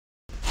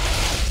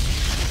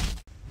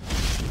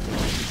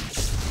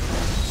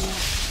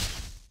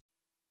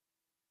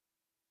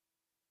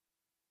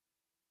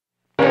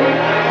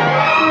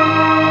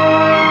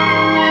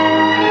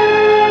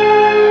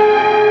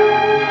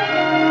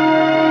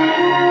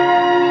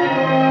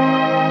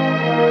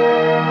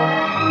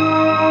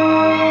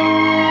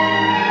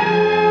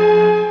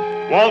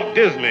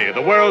Disney,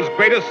 the world's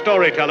greatest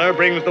storyteller,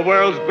 brings the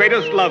world's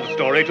greatest love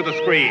story to the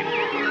screen.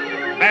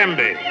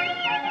 Bambi,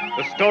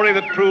 the story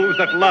that proves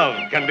that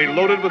love can be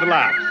loaded with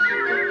laughs.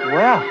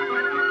 Well,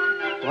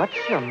 what's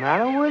the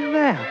matter with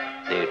them?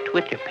 They're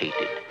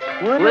Twitter-pated.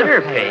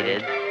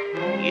 Twitter-pated?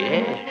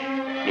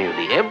 Yes.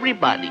 Nearly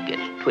everybody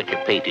gets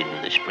Twitter-pated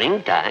in the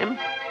springtime.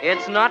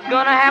 It's not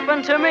gonna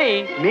happen to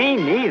me. Me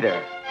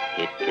neither.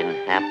 It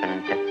can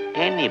happen to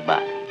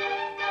anybody.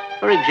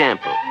 For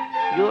example,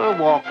 you're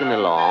walking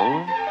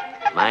along,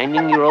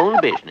 minding your own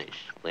business,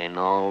 when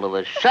all of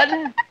a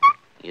sudden,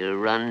 you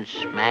run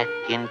smack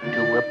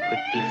into a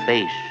pretty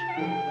face.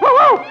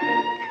 Woo-hoo!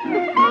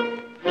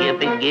 You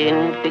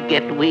begin to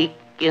get weak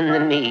in the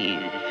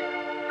knees.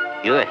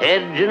 Your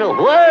head's in a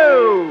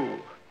whirl.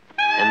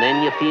 And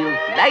then you feel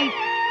light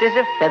as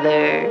a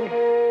feather.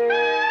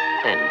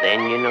 And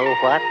then you know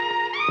what?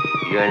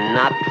 You're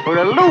knocked for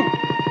a loop.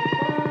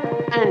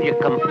 And you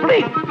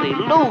completely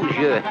lose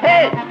your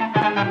head.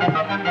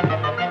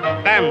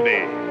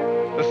 Bambi,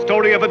 the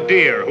story of a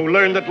deer who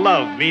learned that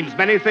love means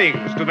many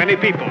things to many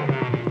people.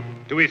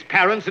 To his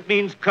parents, it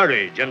means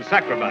courage and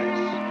sacrifice.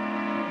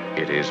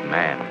 It is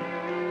man.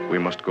 We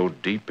must go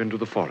deep into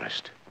the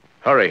forest.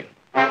 Hurry.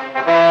 To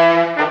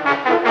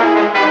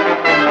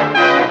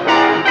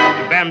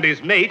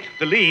Bambi's mate,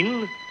 the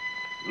lean,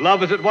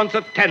 love is at once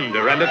a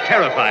tender and a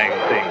terrifying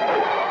thing.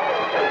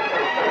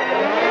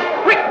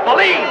 Quick,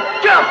 Pauline,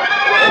 jump!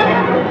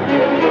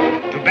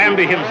 To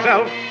Bambi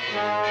himself,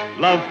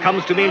 love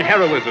comes to mean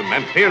heroism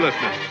and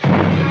fearlessness.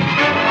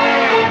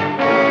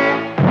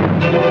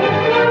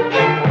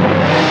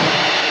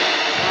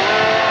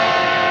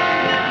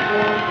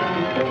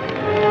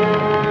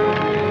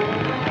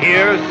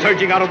 Here,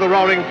 surging out of the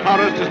roaring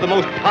forest, is the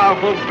most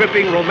powerful,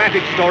 gripping,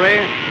 romantic story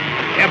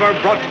ever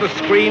brought to the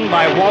screen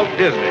by Walt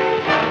Disney.